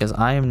burritos because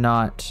I am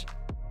not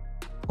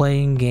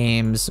playing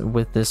games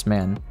with this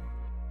man.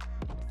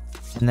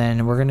 And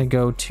then we're gonna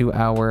go to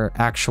our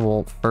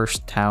actual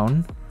first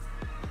town,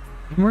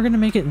 and we're gonna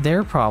make it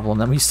their problem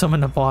that we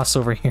summon a boss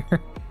over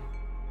here.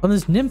 Oh,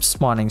 there's nymphs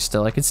spawning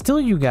still. I could steal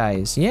you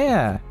guys.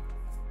 Yeah,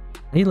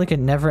 I need like a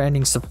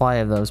never-ending supply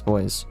of those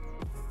boys.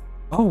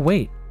 Oh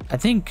wait, I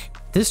think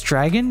this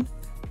dragon,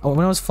 when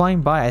I was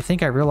flying by, I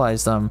think I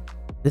realized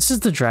this is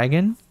the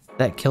dragon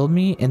that killed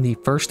me in the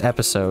first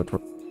episode.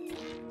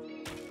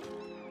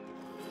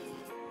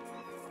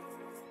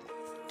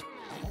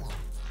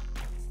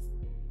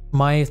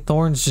 My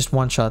thorns just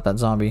one-shot that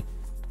zombie.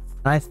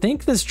 And I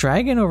think this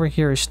dragon over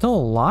here is still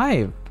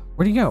alive.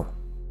 Where'd he go?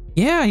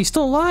 Yeah, he's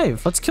still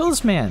alive. Let's kill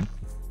this man.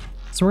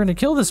 So we're gonna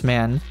kill this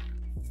man.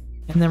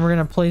 And then we're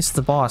gonna place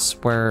the boss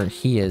where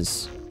he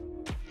is.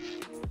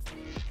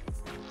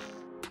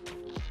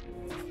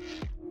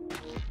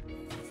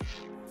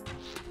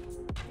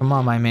 Come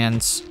on, my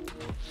mans.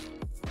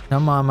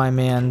 Come on, my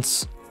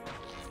mans.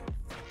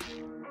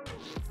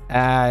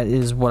 That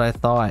is what I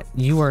thought.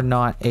 You are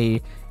not a...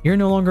 You're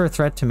no longer a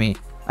threat to me.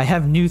 I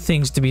have new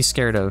things to be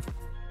scared of.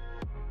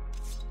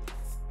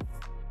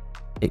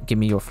 Give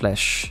me your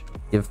flesh.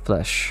 Give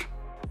flesh.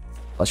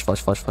 Flesh,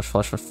 flesh, flesh, flesh,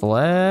 flesh, flesh,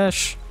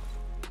 flesh.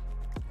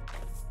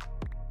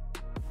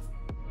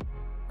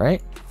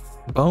 Right?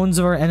 Bones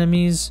of our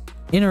enemies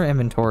in our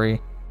inventory.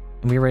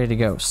 And we're ready to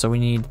go. So we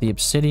need the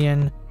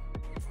obsidian.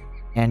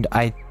 And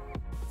I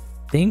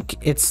think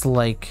it's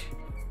like...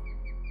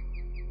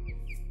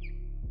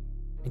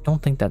 I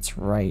don't think that's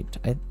right.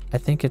 I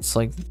think it's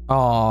like...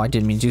 Oh, I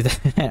didn't mean to do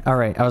that. All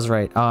right, I was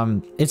right.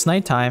 It's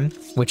nighttime,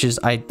 which is,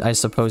 I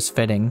suppose,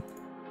 fitting.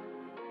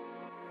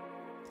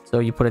 So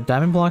you put a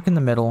diamond block in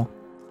the middle,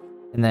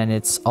 and then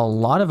it's a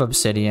lot of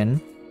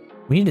obsidian.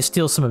 We need to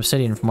steal some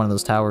obsidian from one of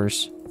those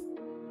towers.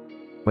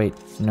 Wait,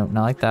 no,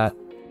 not like that.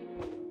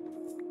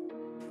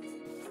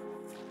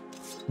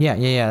 Yeah,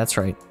 that's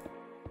right.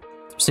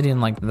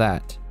 Obsidian like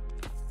that.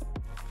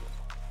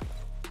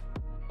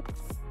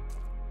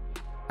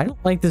 I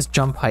don't like this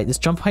jump height. This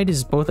jump height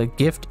is both a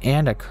gift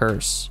and a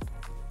curse.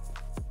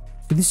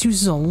 Dude, this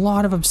uses a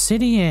lot of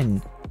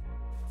obsidian.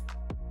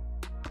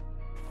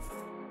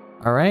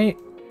 All right.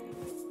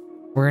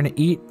 We're gonna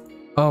eat.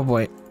 Oh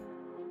boy.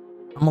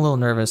 I'm a little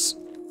nervous.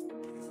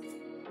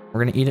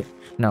 We're gonna eat it.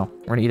 No,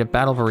 we're gonna eat a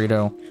battle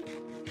burrito.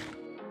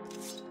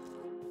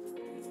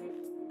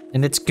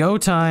 And it's go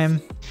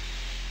time.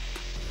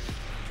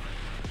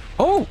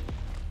 Oh!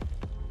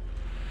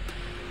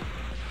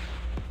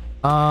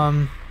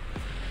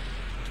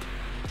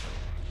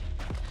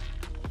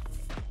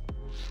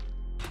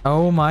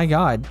 Oh my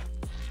god.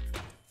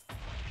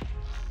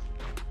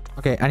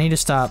 Okay, I need to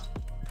stop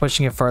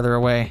pushing it farther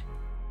away.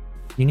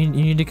 You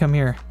need to come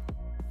here.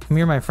 Come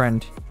here, my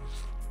friend.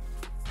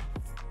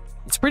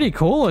 It's pretty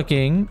cool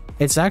looking.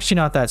 It's actually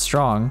not that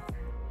strong.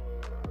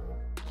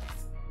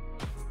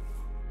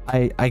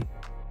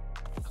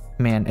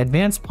 Man,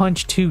 Advanced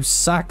Punch 2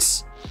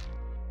 sucks.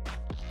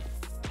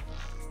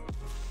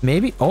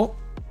 Maybe... Oh!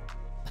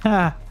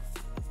 Ha!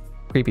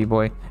 Creepy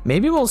boy.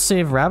 Maybe we'll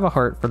save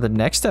Ravahart for the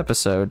next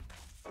episode.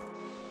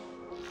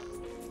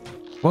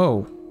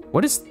 Whoa.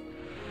 What is...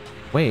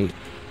 Wait.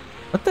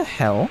 What the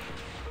hell?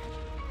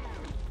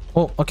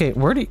 Well, okay,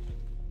 where do you...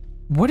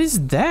 What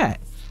is that?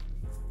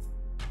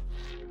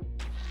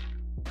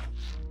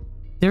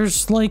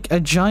 There's like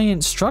a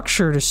giant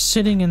structure just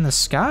sitting in the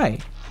sky.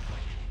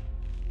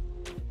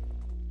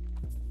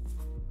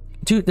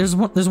 Dude, there's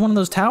one of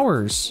those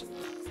towers.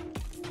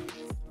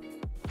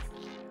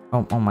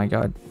 Oh my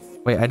god.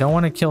 Wait, I don't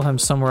want to kill him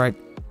somewhere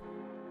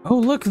Oh,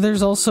 look,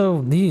 there's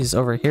also these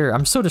over here.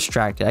 I'm so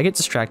distracted. I get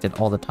distracted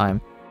all the time.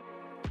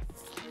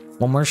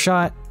 One more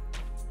shot.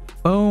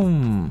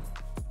 Boom.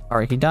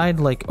 Alright, he died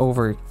like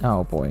over...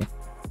 Oh boy.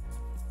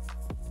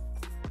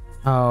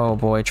 Oh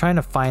boy, trying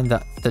to find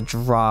the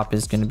drop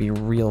is going to be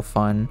real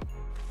fun.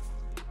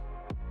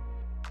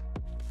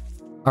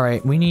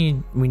 Alright, we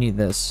need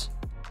this.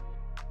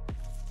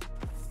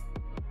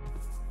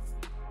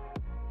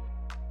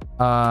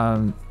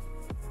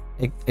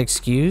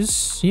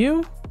 Excuse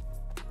you?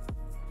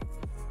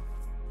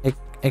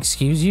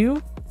 Excuse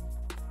you?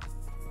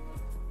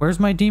 Where's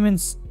my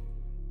demons?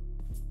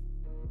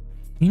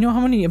 You know how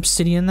many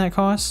obsidian that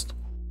cost?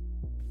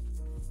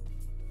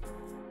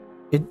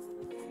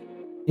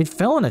 It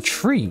fell in a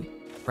tree,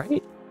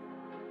 right?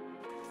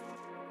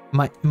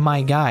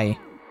 My guy.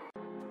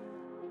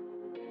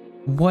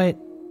 What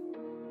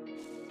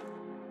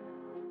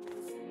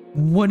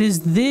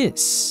is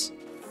this?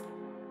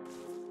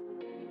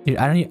 Dude,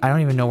 I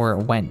don't even know where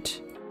it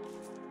went.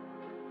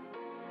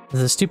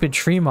 There's a stupid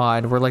tree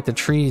mod where like the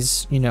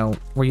trees, you know,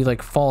 where you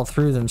like fall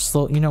through them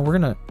slow. You know, we're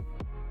gonna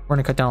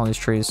cut down all these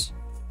trees.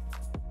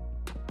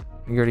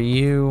 We go to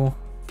you.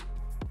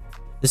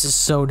 This is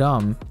so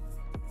dumb.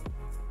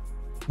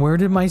 Where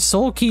did my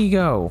soul key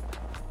go?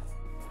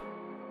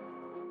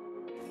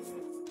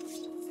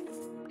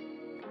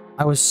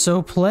 I was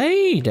so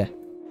played.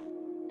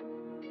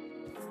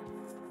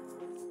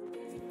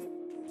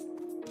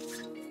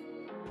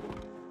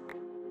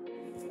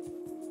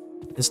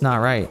 It's not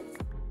right.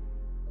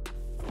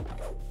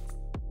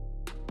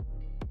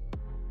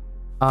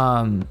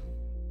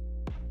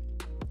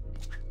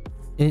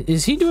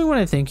 Is he doing what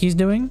I think he's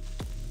doing?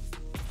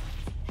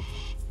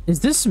 Is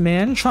this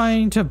man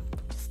trying to...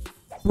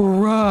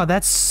 Bruh,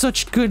 that's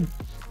such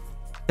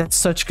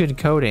good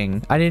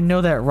coding. I didn't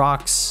know that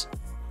rocks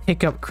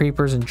pick up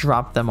creepers and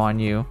drop them on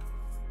you.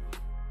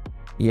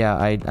 Yeah,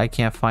 I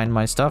can't find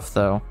my stuff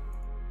though.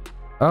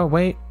 Oh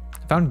wait,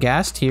 I found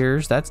gas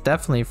tears. That's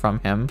definitely from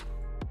him.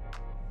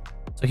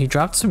 So he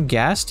dropped some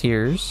gas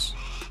tears.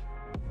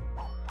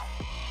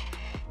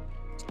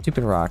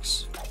 Stupid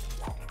rocks.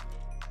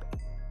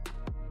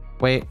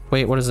 Wait,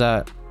 what is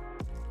that?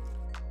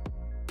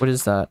 What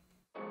is that?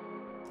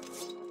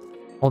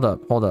 Hold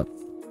up.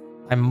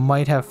 I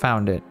might have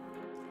found it.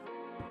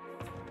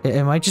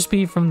 It might just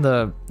be from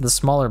the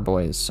smaller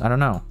boys. I don't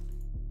know.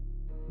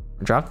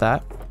 Drop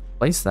that.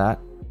 Place that.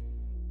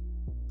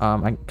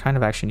 I kind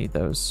of actually need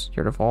those.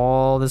 Get rid of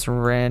all this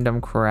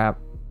random crap.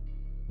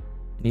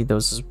 I need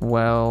those as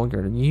well. Get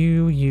rid of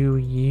you,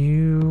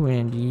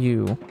 and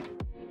you.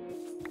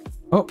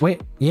 Oh,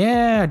 wait.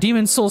 Yeah,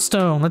 Demon Soul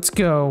Stone. Let's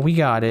go. We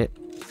got it.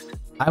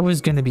 I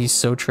was going to be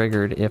so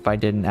triggered if I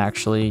didn't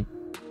actually,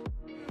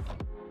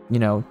 you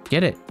know,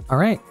 get it. All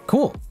right,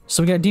 cool.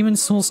 So we got Demon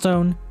Soul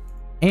Stone.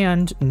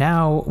 And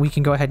now we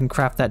can go ahead and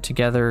craft that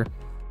together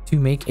to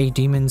make a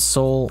Demon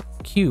Soul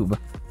Cube,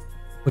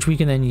 which we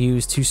can then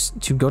use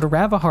to go to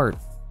Ravahart.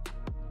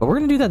 But we're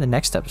going to do that in the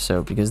next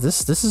episode because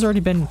this has already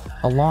been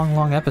a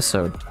long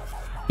episode.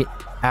 Get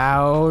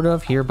out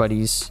of here,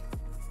 buddies.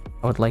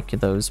 I would like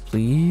those,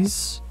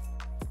 please.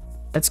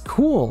 That's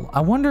cool.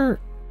 I wonder,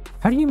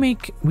 how do you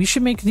make... We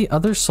should make the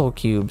other soul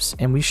cubes,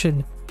 and we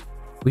should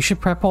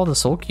prep all the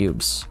soul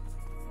cubes.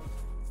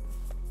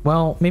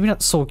 Well, maybe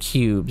not soul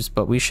cubes,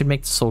 but we should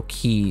make the soul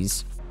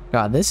keys.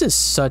 God, this is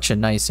such a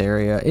nice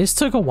area. This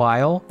took a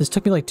while. This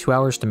took me like 2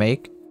 hours to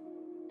make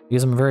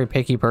because I'm a very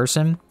picky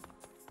person.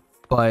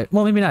 But,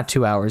 well, maybe not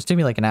 2 hours. It took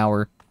me like an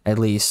hour at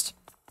least.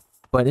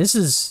 But this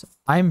is...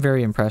 I'm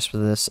very impressed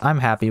with this. I'm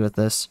happy with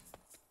this.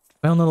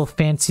 My own little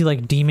fancy,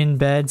 like, demon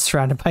bed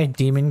surrounded by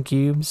demon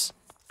cubes.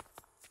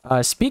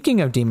 Speaking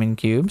of demon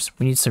cubes,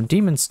 we need some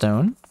demon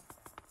stone.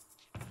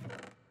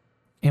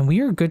 And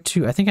we are good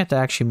to... I think I have to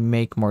actually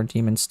make more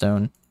demon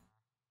stone.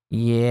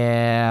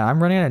 Yeah,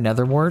 I'm running out of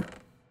nether wart.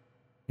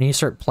 I need to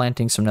start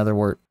planting some nether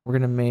wart. We're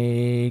going to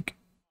make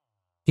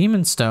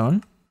demon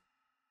stone.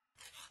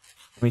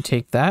 Let me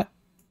take that.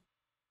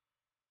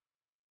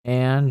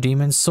 And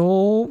demon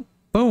soul.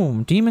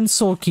 Boom, demon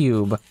soul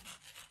cube.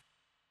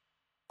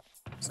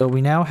 So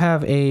we now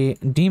have a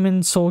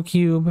demon soul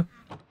cube,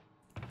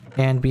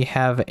 and we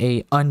have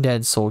a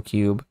undead soul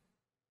cube.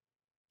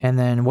 And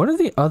then what are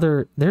the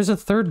other... There's a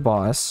third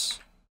boss.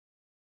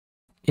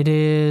 It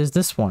is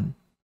this one.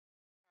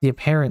 The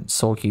apparent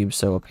soul cube.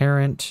 So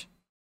apparent,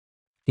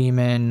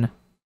 demon,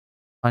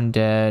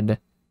 undead.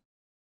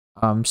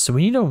 So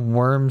we need a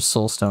worm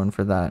soulstone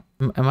for that.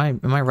 Am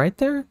I right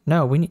there?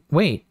 No, we need...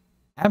 Wait.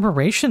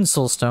 Aberration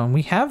soulstone.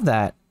 We have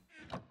that.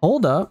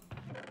 Hold up.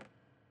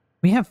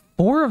 We have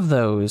 4 of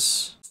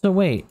those. So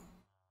wait.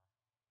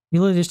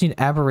 You literally just need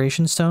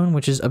aberration stone,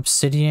 which is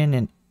obsidian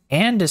and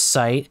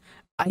andesite.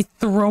 I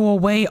throw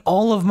away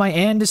all of my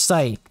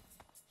andesite.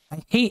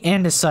 I hate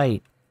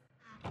andesite.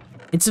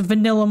 It's a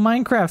vanilla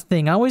Minecraft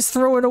thing. I always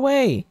throw it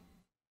away.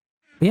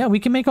 But yeah, we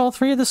can make all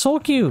 3 of the soul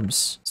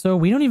cubes. So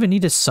we don't even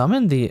need to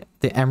summon the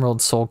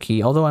emerald soul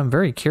key, although I'm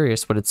very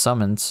curious what it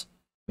summons.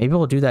 Maybe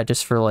we'll do that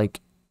just for like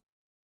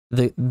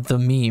the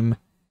meme.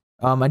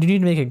 I do need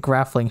to make a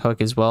grappling hook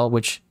as well,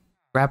 which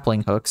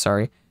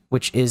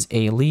is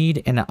a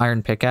lead and an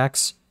iron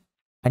pickaxe.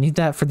 I need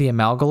that for the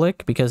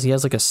Amalgalic because he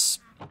has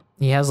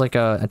like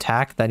a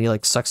attack that he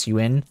like sucks you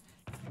in,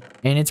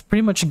 and it's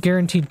pretty much a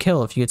guaranteed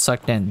kill if you get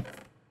sucked in.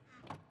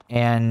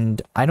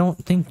 And I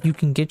don't think you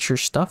can get your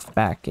stuff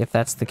back if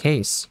that's the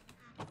case.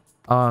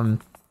 I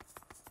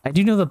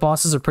do know the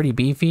bosses are pretty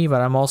beefy,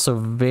 but I'm also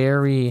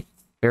very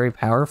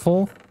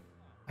powerful.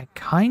 I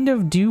kind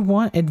of do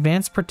want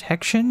advanced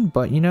protection,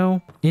 but you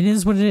know, it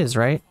is what it is,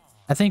 right?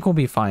 I think we'll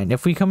be fine.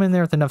 If we come in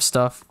there with enough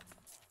stuff,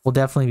 we'll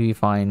definitely be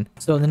fine.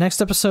 So in the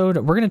next episode,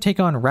 we're going to take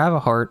on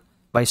Ravahart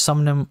by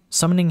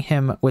summoning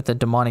him with a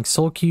demonic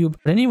soul cube.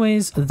 But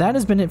anyways, that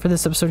has been it for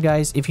this episode,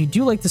 guys. If you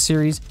do like the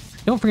series,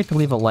 don't forget to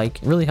leave a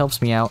like. It really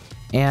helps me out.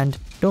 And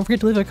don't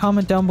forget to leave a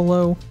comment down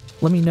below.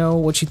 Let me know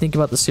what you think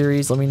about the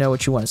series. Let me know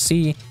what you want to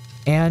see.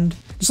 And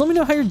just let me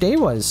know how your day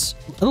was.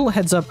 A little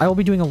heads up, I will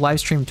be doing a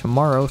live stream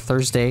tomorrow,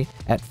 Thursday,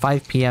 at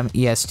 5 p.m.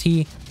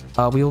 EST.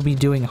 We will be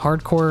doing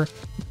hardcore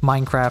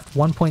Minecraft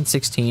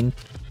 1.16.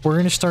 We're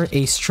going to start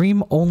a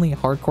stream-only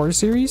hardcore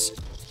series.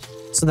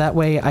 So that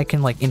way I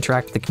can like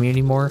interact with the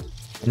community more.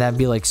 And that'd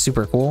be like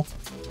super cool.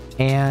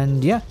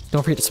 And yeah,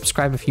 don't forget to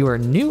subscribe if you are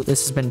new.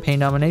 This has been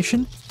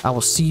PainDomination. I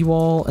will see you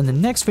all in the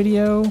next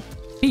video.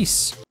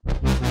 Peace.